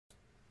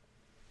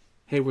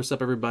Hey, what's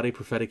up everybody?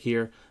 Prophetic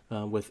here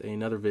with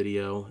another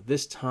video.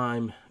 This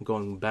time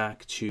going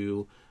back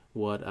to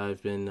what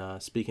I've been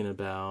speaking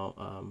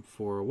about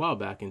for a while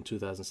back in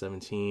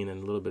 2017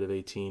 and a little bit of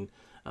 18,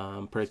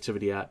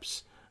 productivity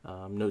apps,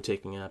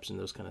 note-taking apps, and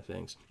those kind of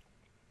things.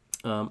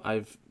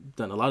 I've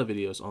done a lot of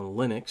videos on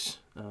Linux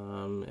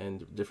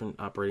and different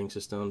operating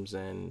systems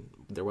and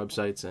their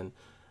websites and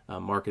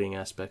marketing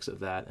aspects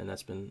of that, and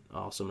that's been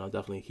awesome. I'll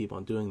definitely keep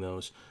on doing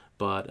those.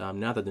 But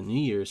now that the new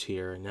year's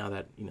here, and now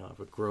that I have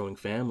a growing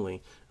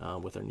family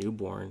with our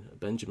newborn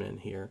Benjamin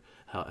here,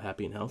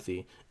 happy and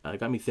healthy,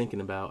 it got me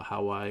thinking about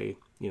how I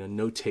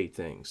notate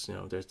things.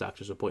 There's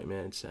doctor's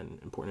appointments and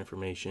important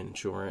information,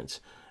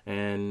 insurance,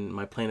 and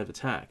my plan of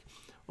attack.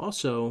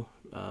 Also,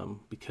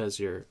 because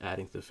you're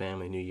adding to the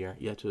family new year,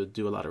 you have to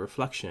do a lot of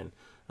reflection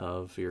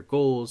of your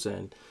goals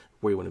and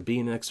where you want to be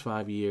in the next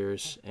 5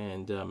 years.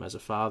 And as a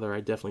father,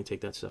 I definitely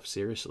take that stuff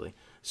seriously.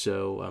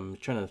 So I'm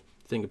trying to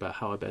think about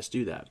how I best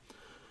do that.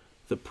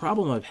 The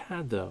problem I've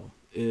had, though,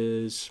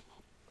 is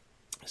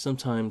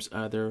sometimes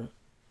either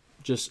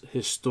just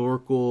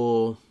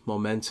historical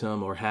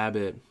momentum or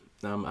habit.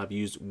 I've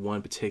used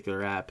one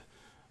particular app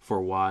for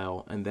a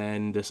while, and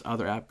then this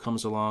other app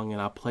comes along, and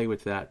I'll play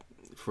with that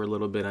for a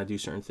little bit. I do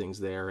certain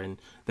things there,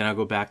 and then I'll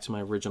go back to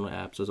my original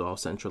apps. So it's all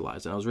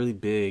centralized, and I was really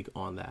big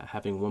on that,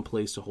 having one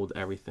place to hold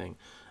everything.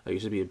 I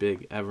used to be a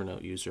big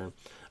Evernote user,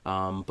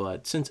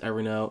 but since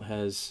Evernote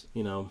has,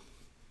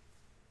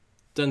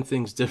 done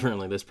things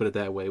differently, let's put it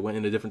that way, went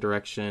in a different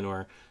direction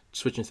or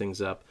switching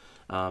things up,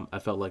 I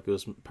felt like it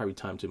was probably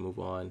time to move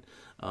on.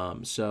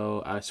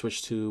 So I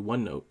switched to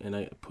OneNote, and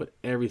I put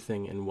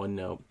everything in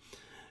OneNote.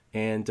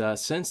 And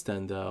since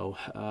then, though,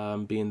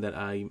 being that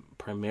I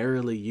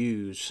primarily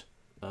use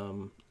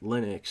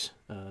Linux,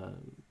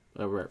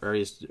 a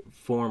various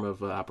form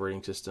of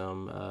operating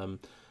system,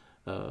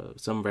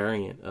 some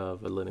variant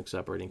of a Linux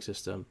operating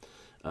system,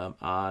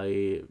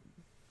 I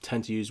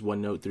tend to use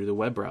OneNote through the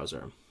web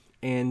browser.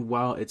 And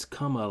while it's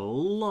come a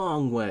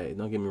long way,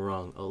 don't get me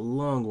wrong, a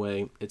long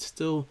way, it's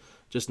still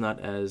just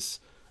not as,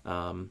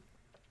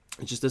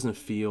 it just doesn't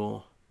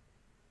feel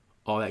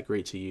all that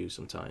great to use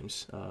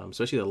sometimes.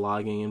 Especially the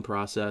logging in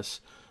process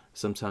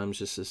sometimes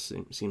just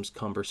seems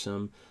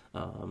cumbersome,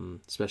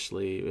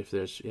 especially if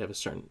you have a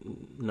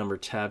certain number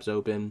of tabs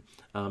open.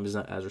 It's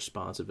not as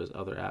responsive as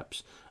other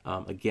apps.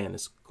 Again,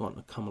 it's going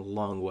to come a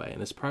long way,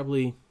 and it's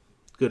probably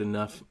good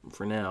enough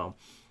for now.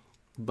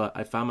 But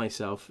I found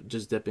myself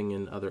just dipping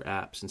in other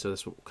apps, and so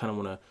that's what kind of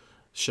want to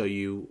show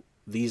you,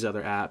 these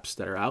other apps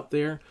that are out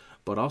there,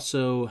 but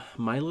also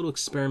my little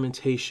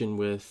experimentation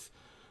with,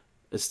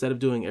 instead of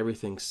doing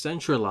everything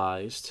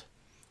centralized,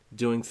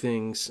 doing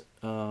things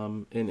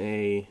in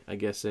a, I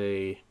guess what's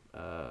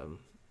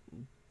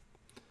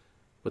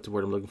the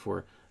word I'm looking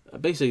for?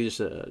 Basically just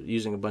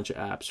using a bunch of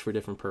apps for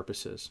different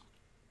purposes,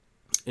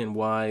 and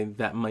why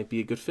that might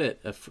be a good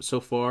fit. So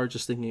far,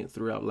 just thinking it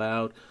through out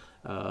loud,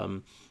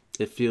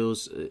 it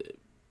feels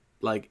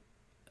like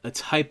a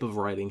type of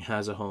writing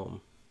has a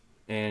home,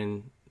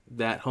 and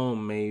that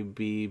home may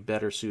be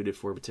better suited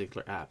for a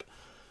particular app.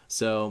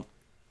 So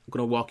I'm going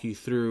to walk you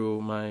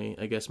through my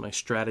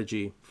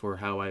strategy for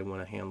how I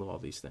want to handle all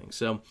these things.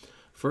 So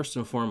first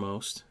and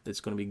foremost, it's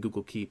going to be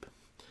Google Keep.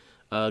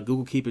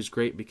 Google Keep is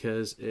great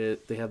because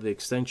they have the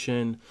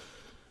extension,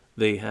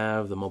 they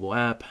have the mobile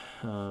app,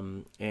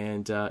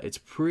 and it's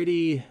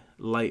pretty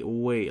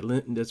lightweight.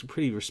 It's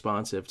pretty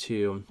responsive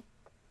too.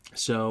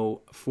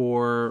 So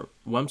for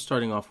what I'm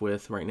starting off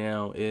with right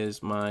now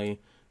is my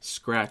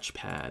scratch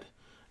pad.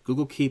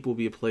 Google Keep will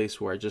be a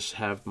place where I just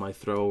have my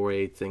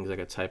throwaway things I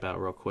could type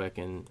out real quick,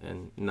 and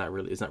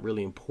it's not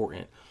really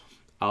important.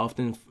 I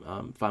often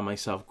find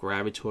myself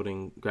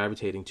gravitating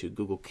to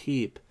Google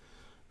Keep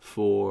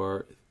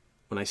for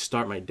when I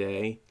start my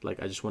day.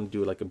 Like I just want to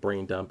do like a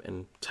brain dump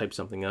and type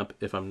something up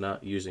if I'm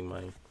not using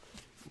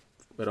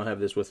if I don't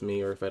have this with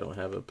me, or if I don't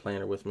have a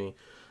planner with me.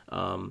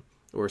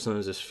 Or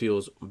sometimes it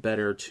feels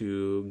better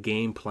to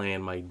game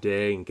plan my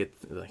day and get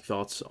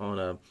thoughts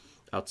on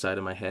outside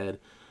of my head.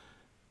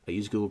 I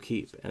use Google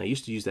Keep, and I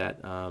used to use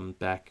that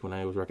back when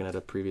I was working at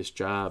a previous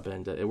job,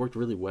 and it worked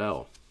really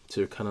well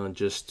to kind of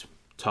just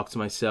talk to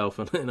myself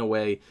in a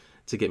way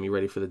to get me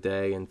ready for the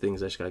day and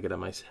things I just got to get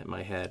out of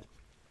my head.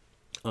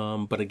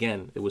 But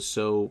again, it was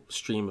so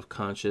stream of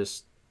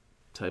conscious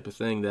type of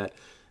thing that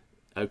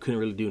I couldn't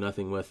really do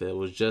nothing with it. It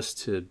was just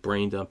to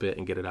brain dump it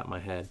and get it out of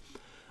my head.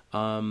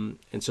 And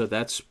so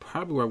that's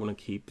probably where I want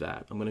to keep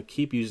that. I'm going to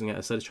keep using it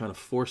instead of trying to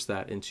force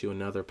that into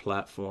another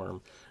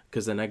platform,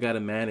 because then I got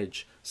to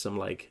manage some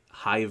like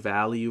high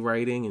value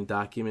writing and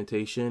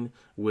documentation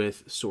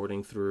with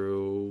sorting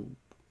through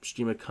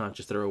stream of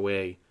conscious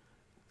throwaway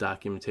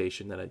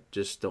documentation that I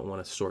just don't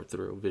want to sort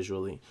through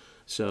visually.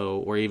 So,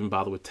 or even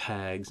bother with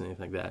tags and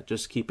anything like that.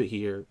 Just keep it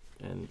here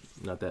and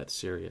not that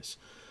serious.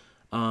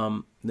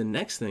 The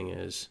next thing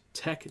is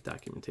tech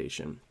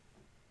documentation.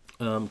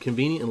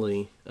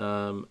 Conveniently,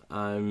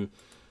 I've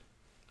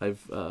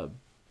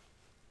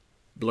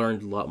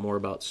learned a lot more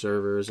about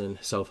servers and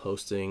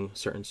self-hosting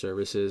certain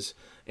services,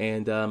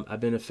 and I've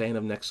been a fan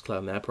of Nextcloud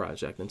and that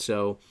project. And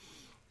so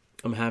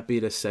I'm happy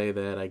to say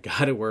that I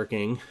got it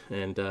working,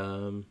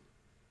 and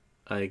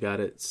I got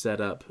it set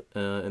up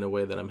in a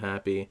way that I'm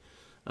happy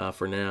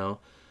for now.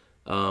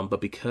 But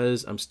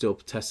because I'm still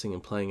testing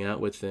and playing out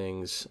with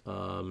things,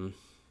 I'm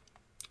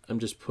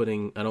just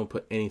I don't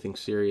put anything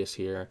serious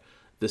here.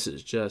 This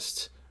is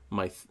just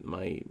my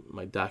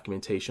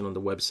documentation on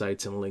the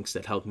websites and links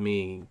that helped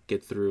me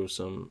get through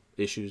some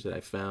issues that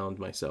I found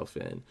myself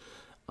in.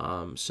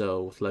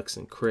 So with Let's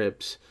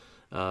Encrypt,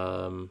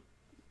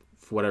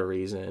 for whatever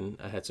reason,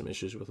 I had some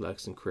issues with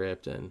Let's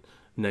Encrypt and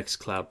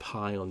Nextcloud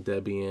Pi on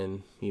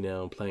Debian,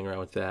 playing around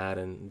with that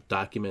and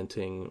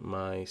documenting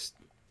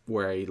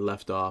where I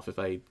left off if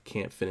I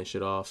can't finish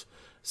it off,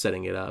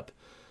 setting it up.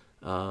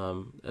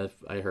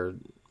 If I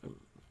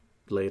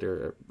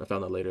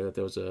found out later that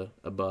there was a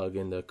bug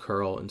in the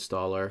curl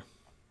installer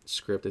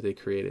script that they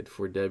created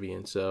for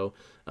Debian. So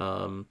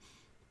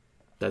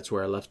that's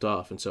where I left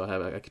off, and so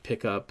I could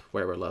pick up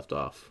wherever I left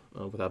off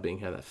without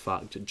having that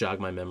fog to jog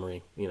my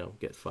memory,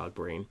 get fog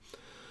brain.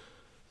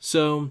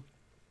 So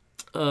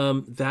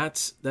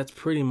that's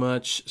pretty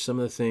much some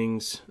of the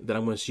things that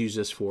I'm going to use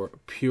this for,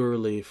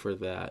 purely for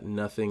that,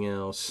 nothing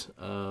else.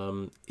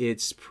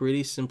 It's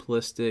pretty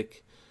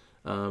simplistic.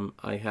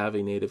 I have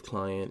a native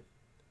client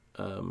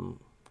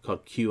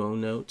called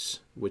QOWNotes,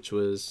 which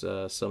was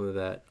some of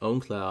that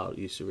OwnCloud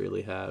used to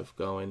really have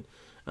going.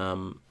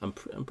 I'm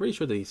pretty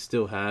sure they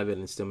still have it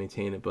and still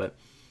maintain it, but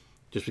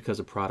just because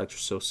the products are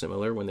so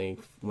similar when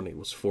it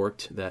was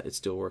forked, that it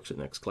still works with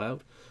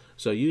Nextcloud.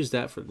 So I use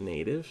that for the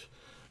native,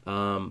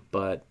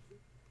 but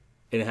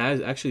it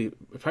has actually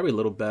probably a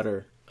little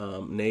better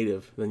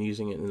native than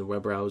using it in the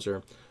web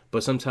browser.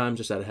 But sometimes,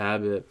 just out of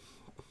habit,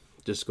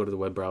 just go to the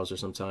web browser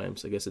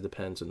sometimes. I guess it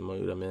depends on the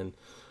mood I'm in.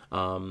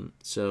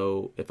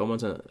 So if I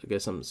want to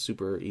get something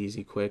super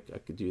easy, quick, I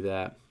could do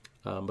that.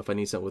 But if I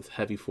need something with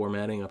heavy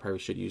formatting, I probably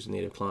should use a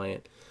native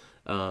client.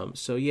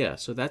 So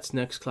that's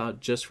Nextcloud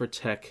just for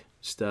tech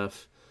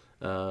stuff.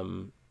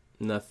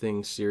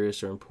 Nothing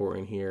serious or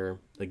important here.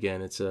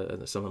 Again, it's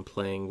someone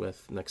playing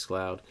with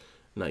Nextcloud,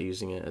 not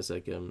using it as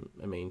like a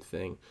main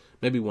thing.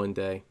 Maybe one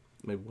day.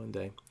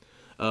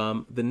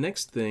 The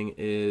next thing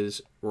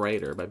is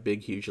Writer by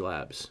Big Huge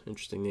Labs.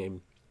 Interesting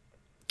name.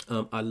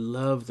 I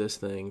love this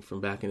thing from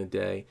back in the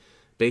day.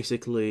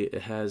 Basically,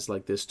 it has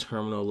like this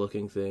terminal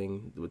looking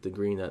thing with the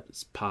green that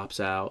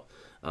pops out.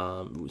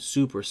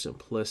 Super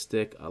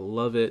simplistic. I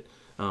love it.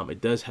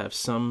 It does have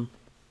some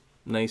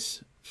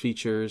nice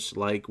features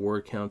like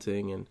word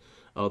counting and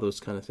all those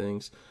kind of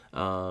things.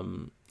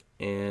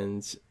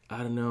 And I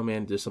don't know,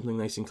 man, there's something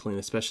nice and clean,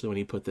 especially when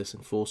you put this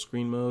in full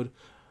screen mode.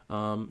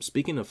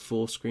 Speaking of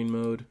full screen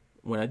mode,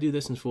 when I do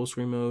this in full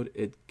screen mode,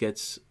 it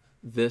gets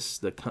this,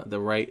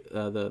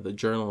 the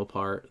journal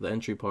part, the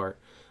entry part,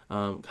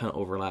 kind of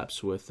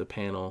overlaps with the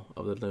panel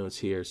of the notes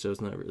here, so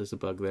there's a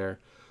bug there.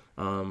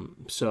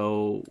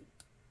 So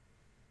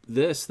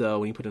this, though,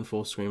 when you put in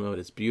full screen mode,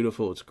 it's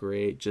beautiful, it's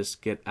great.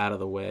 Just get out of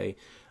the way.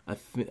 I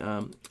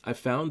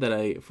found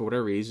that for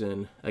whatever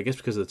reason, I guess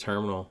because of the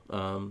terminal,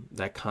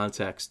 that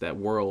context, that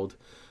world,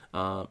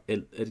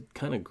 it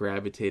kind of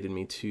gravitated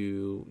me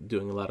to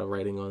doing a lot of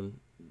writing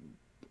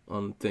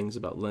on things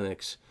about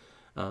Linux.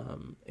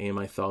 And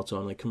my thoughts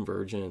on like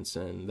convergence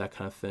and that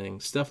kind of thing.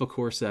 Stuff, of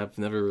course, that I've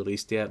never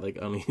released yet. Like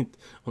only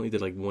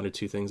did like one or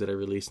two things that I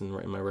released in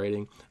my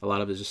writing. A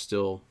lot of it is just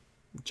still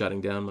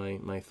jotting down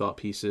my thought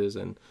pieces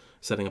and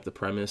setting up the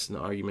premise and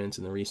the arguments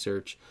and the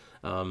research.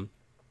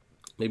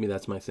 Maybe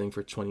that's my thing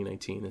for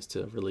 2019, is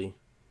to really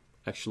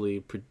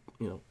actually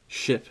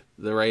ship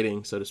the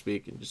writing, so to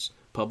speak, and just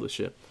publish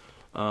it.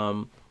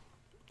 So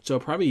I'll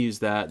probably use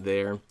that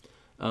there.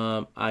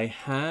 I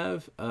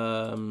have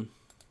a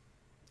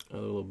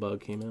little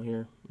bug came out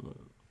here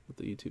with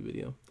the YouTube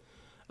video.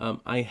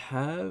 I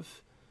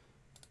have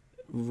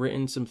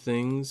written some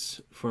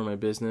things for my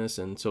business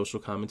and social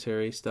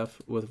commentary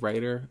stuff with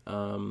Writer,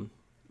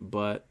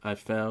 but I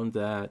found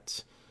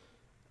that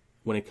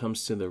when it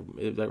comes to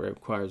that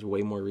requires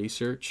way more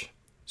research.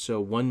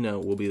 So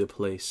OneNote will be the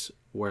place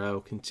where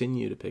I'll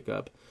continue to pick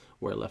up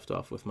where I left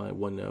off with my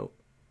OneNote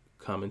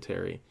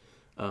commentary.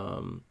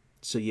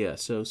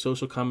 So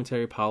social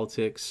commentary,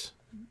 politics,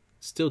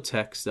 still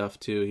tech stuff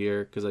too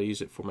here, because I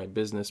use it for my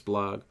business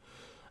blog.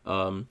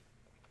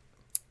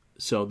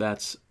 So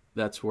that's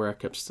where I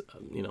kept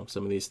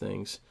some of these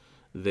things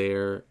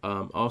there.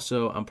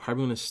 Also, I'm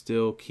probably going to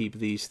still keep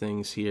these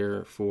things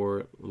here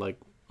for like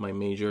my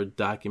major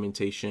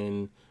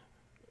documentation,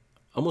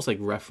 almost like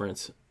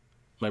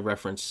my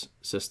reference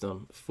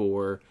system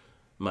for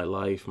my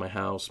life, my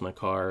house, my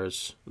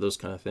cars, those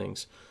kind of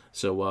things.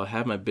 So I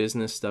have my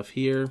business stuff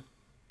here.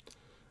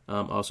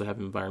 Also have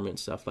environment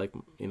stuff like,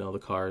 the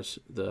cars,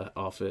 the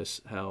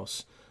office,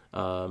 house.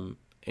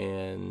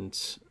 And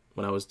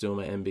when I was doing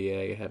my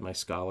MBA, I had my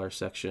scholar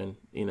section,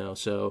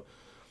 so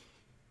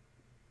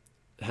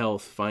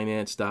health,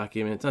 finance,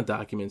 documents, not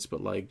documents,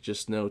 but like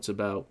just notes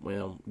about,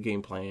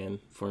 game plan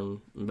for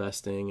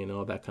investing and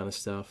all that kind of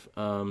stuff.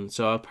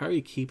 So I'll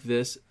probably keep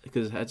this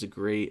because it has a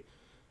great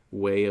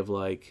way of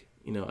like,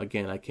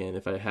 again, I can,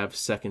 if I have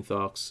second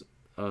thoughts,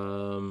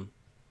 about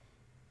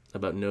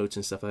about notes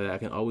and stuff like that, I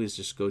can always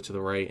just go to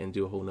the right and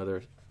do a whole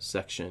nother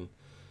section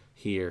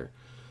here.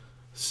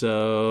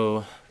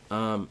 So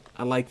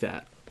I like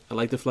that. I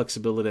like the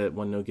flexibility that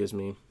OneNote gives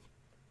me.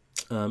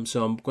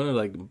 So I'm going to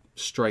like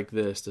strike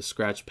this, the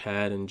scratch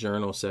pad and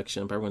journal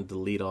section. I'm probably going to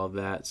delete all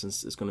that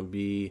since it's going to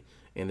be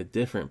in a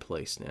different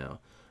place now,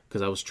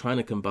 because I was trying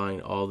to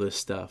combine all this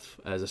stuff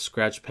as a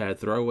scratch pad,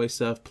 throwaway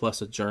stuff,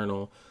 plus a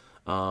journal,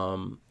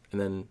 and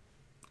then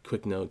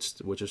quick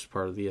notes, which is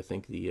part of the, I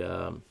think,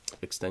 the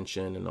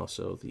extension and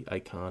also the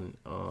icon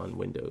on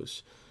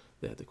Windows.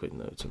 They have the quick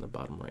notes on the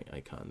bottom right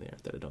icon there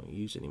that I don't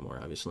use anymore,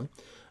 obviously.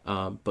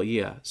 But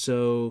yeah,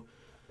 so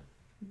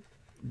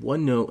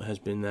OneNote has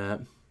been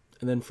that.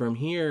 And then from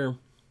here,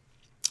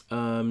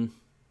 for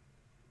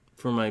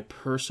my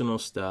personal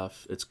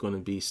stuff, it's going to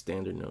be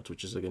Standard Notes,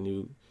 which is like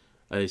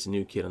it's a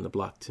new kid on the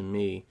block to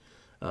me,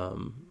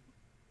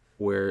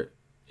 where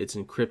it's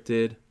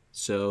encrypted.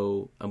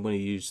 So I'm going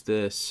to use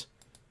this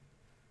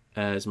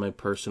as my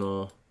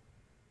personal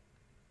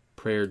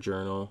prayer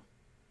journal.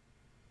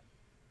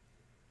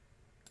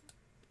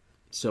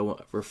 So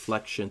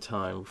reflection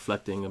time,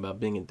 reflecting about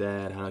being a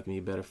dad, how I can be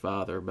a better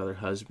father, a better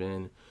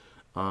husband,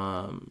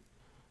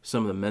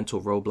 some of the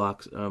mental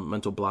blocks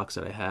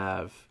that I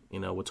have,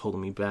 what's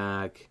holding me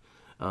back,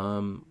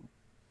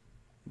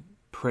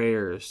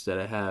 prayers that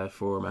I have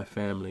for my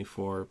family,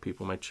 for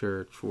people in my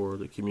church, for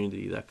the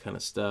community, that kind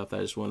of stuff. I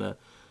just want to,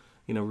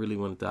 really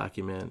want to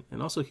document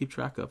and also keep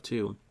track of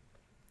too,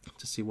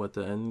 to see what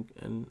the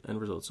end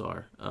results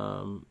are.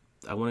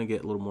 I want to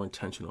get a little more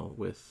intentional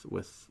with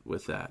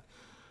that.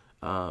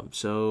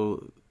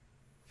 So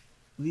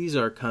these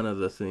are kind of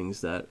the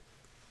things that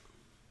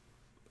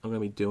I'm going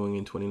to be doing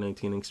in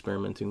 2019,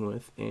 experimenting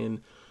with.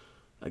 And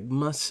I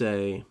must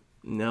say,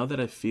 now that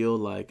I feel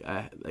like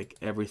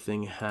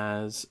everything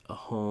has a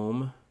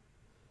home,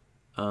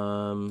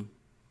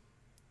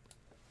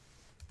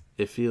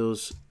 it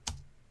feels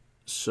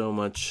so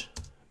much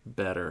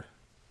better.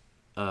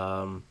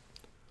 It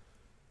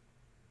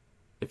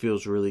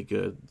feels really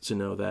good to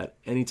know that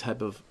any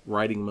type of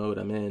writing mode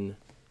I'm in,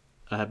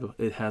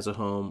 it has a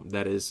home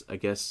that is, I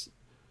guess,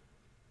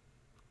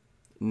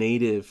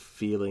 native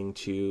feeling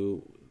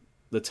to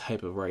the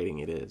type of writing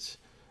it is.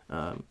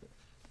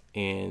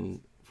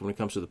 And when it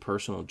comes to the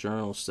personal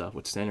journal stuff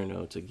with Standard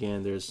Notes,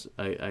 again,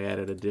 I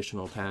added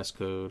additional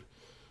passcode.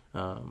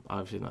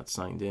 Obviously not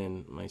signed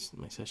in my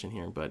session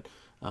here, but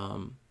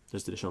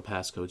there's additional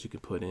passcodes you can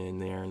put in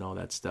there and all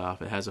that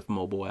stuff. It has a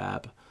mobile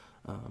app.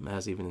 It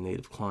has even a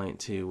native client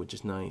too, which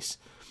is nice.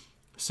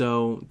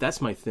 So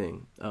that's my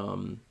thing.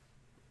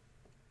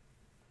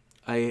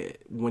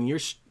 When you're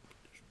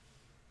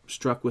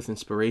struck with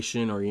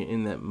inspiration, or you're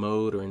in that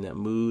mode or in that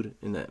mood,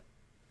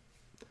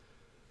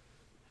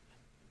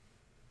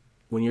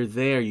 when you're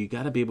there, you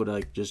got to be able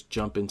to just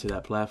jump into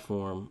that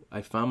platform.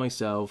 I found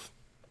myself,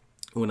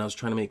 when I was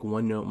trying to make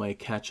OneNote my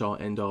catch-all,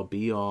 end-all,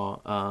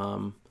 be-all,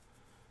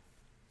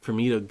 for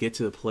me to get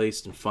to the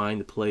place and find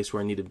the place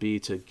where I need to be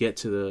to get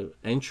to the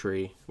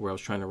entry where I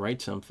was trying to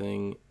write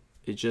something,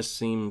 it just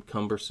seemed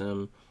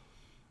cumbersome.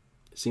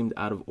 It seemed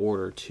out of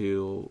order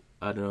to,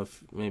 I don't know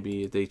if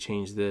maybe they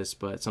changed this,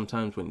 but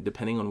sometimes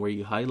depending on where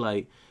you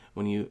highlight,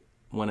 when you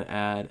want to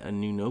add a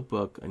new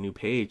notebook, a new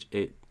page,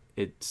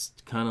 it's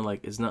kind of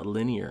like, it's not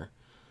linear.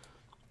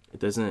 It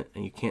doesn't,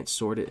 and you can't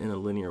sort it in a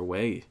linear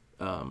way,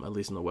 at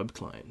least on the web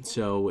client.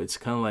 So it's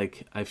kind of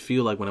like, I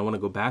feel like when I want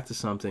to go back to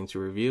something to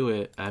review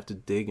it, I have to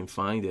dig and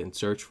find it and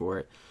search for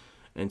it.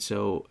 And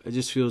so it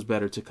just feels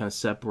better to kind of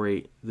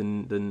separate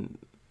the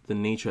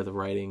nature of the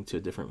writing to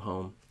a different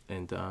home.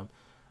 And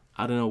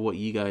I don't know what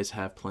you guys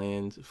have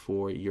planned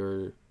for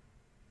your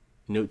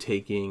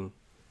note-taking.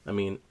 I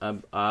mean, I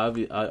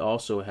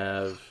also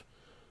have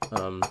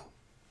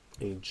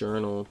a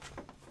journal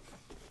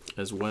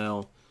as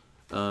well.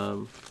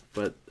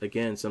 But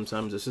again,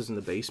 sometimes this is in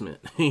the basement,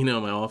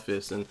 my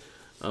office, and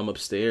I'm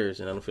upstairs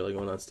and I don't feel like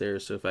going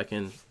downstairs. So if I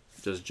can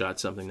just jot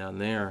something down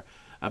there,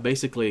 I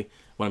basically,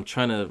 what I'm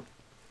trying to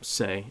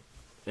say,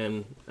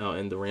 and I'll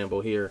end the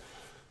ramble here,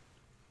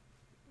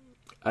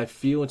 I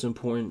feel it's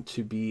important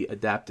to be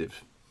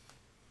adaptive.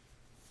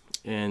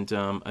 And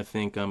I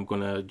think I'm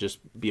going to just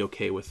be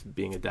okay with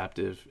being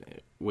adaptive,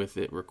 with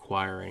it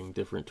requiring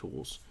different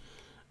tools.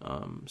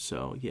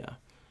 So yeah,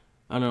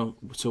 I don't know.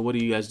 So what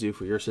do you guys do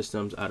for your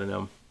systems? I don't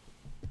know.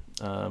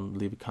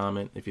 Leave a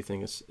comment if you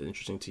think it's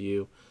interesting to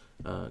you.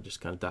 Just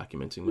kind of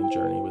documenting my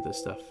journey with this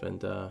stuff,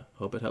 and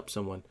hope it helps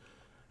someone.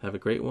 Have a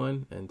great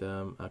one, and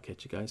I'll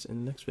catch you guys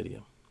in the next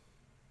video.